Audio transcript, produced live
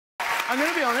I'm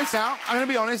going to be honest now. I'm going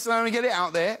to be honest, and I'm going to get it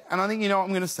out there. And I think you know what I'm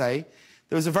going to say.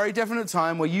 There was a very definite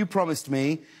time where you promised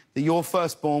me that your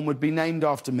firstborn would be named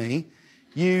after me.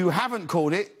 You haven't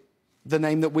called it the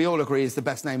name that we all agree is the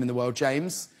best name in the world,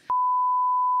 James.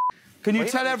 Can you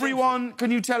tell everyone? Can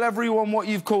you tell everyone what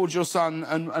you've called your son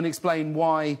and explain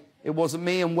why it wasn't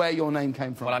me and where your name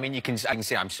came from? Well, I mean, I can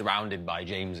see I'm surrounded by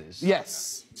Jameses.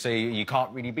 Yes. So you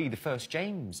can't really be the first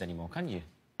James anymore, can you?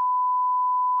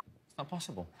 It's not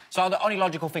possible. So the only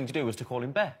logical thing to do was to call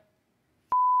him Bear.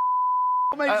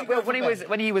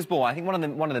 When he was born, I think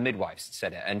one of the midwives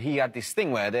said it, and he had this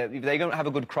thing where if they don't have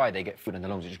a good cry, they get food in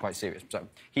their lungs, which is quite serious. So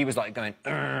he was like going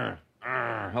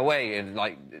away, and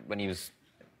like when he was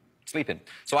sleeping.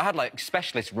 So I had like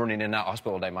specialists running in and out of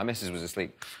hospital all day. My missus was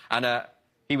asleep, and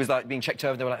he was like being checked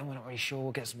over. They were like, "Oh, we're not really sure.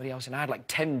 We'll get somebody else." And I had like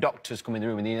 10 doctors come in the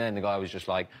room, and in the end, the guy was just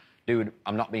like, "Dude,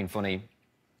 I'm not being funny.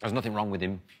 There's nothing wrong with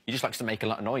him. He just likes to make a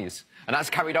lot of noise," and that's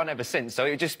carried on ever since. So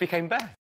it just became Bear.